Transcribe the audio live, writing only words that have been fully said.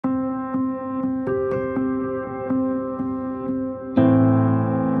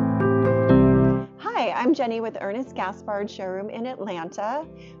I'm Jenny with Ernest Gaspard showroom in Atlanta.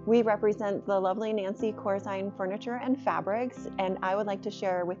 We represent the lovely Nancy Corzine furniture and fabrics, and I would like to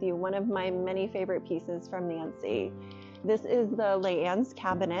share with you one of my many favorite pieces from Nancy. This is the Leanne's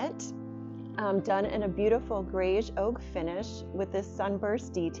cabinet, done in a beautiful grayish oak finish with this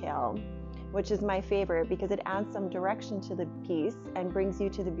sunburst detail, which is my favorite because it adds some direction to the piece and brings you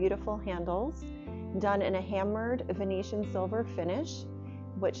to the beautiful handles, done in a hammered Venetian silver finish,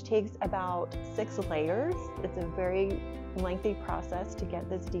 which takes about 6 layers. It's a very lengthy process to get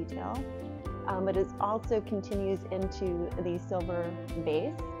this detail, but it also continues into the silver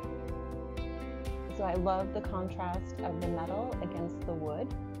base. So I love the contrast of the metal against the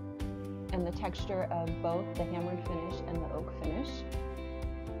wood and the texture of both the hammered finish and the oak finish.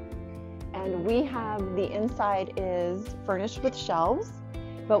 And we have, the inside is furnished with shelves,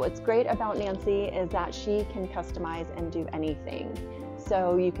 but what's great about Nancy is that she can customize and do anything.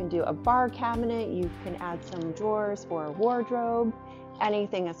 So you can do a bar cabinet, you can add some drawers for a wardrobe,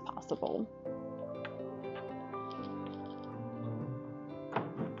 anything is possible.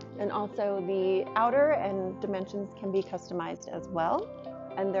 And also the outer and dimensions can be customized as well.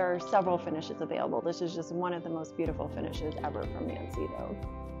 And there are several finishes available. This is just one of the most beautiful finishes ever from Nancy though.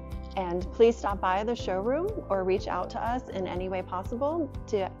 And please stop by the showroom or reach out to us in any way possible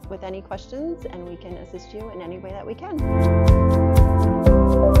with any questions, and we can assist you in any way that we can.